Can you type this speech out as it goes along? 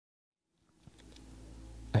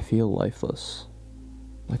feel lifeless,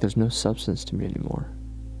 like there's no substance to me anymore.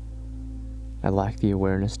 I lack the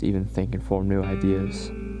awareness to even think and form new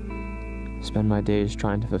ideas. I spend my days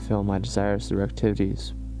trying to fulfill my desires through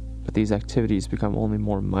activities, but these activities become only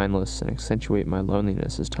more mindless and accentuate my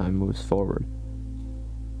loneliness as time moves forward.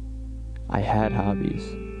 I had hobbies.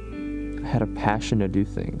 I had a passion to do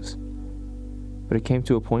things, but it came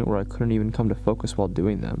to a point where I couldn't even come to focus while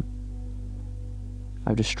doing them.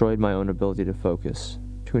 I've destroyed my own ability to focus,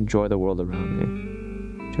 to enjoy the world around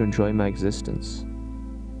me, to enjoy my existence.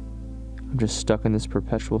 I'm just stuck in this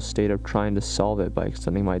perpetual state of trying to solve it by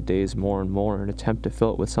extending my days more and more in an attempt to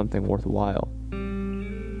fill it with something worthwhile.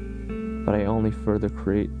 But I only further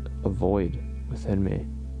create a void within me.